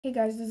Hey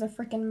guys, there's a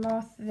freaking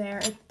moth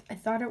there. I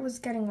thought it was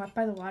getting wet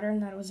by the water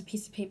and that it was a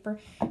piece of paper,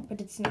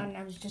 but it's not, and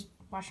I was just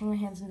washing my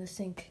hands in the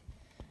sink.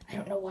 I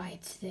don't know why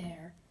it's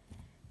there.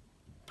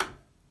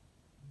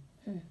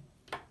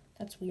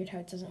 That's weird how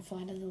it doesn't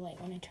fly to the light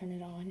when I turn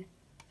it on.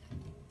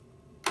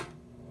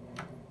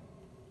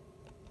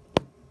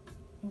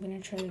 I'm gonna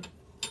try to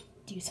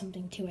do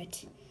something to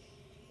it.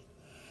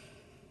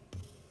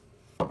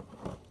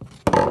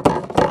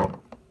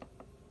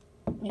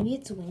 Maybe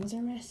its wings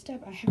are messed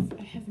up. I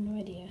have no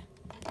idea.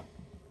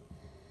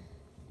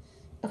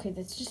 Okay,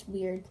 that's just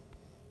weird.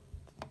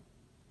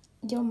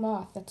 Yo,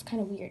 moth, that's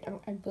kind of weird.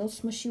 I will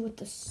smush you with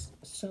this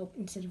soap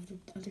instead of the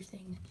other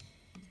thing.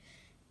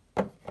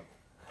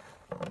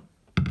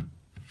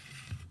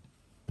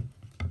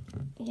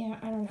 Yeah,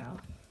 I don't know.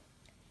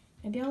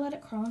 Maybe I'll let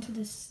it crawl into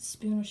this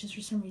spoon, which is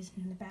for some reason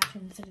in the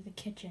bathroom instead of the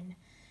kitchen.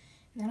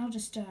 And then I'll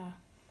just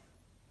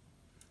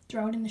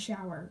throw it in the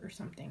shower or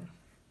something.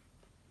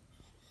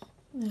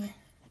 Yeah.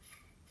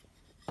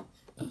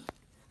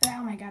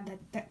 Oh my god,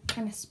 that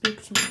kind of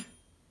spooked me.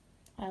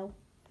 Oh.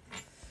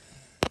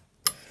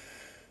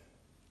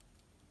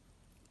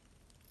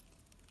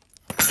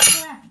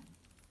 Yeah.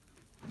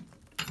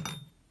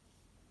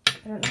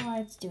 I don't know why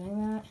it's doing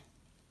that.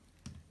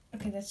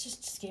 Okay, that's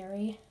just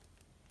scary.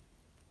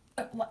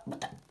 What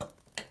the?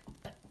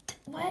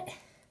 What?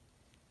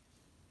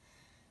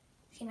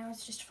 Okay, now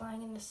it's just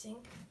flying in the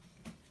sink.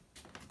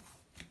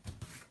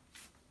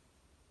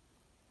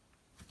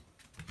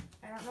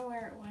 I don't know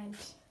where it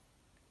went.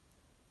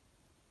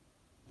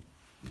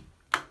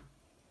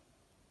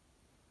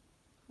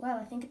 Well,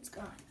 I think it's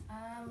gone.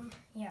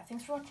 Yeah,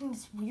 thanks for watching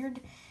this weird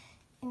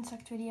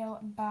insect video.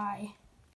 Bye.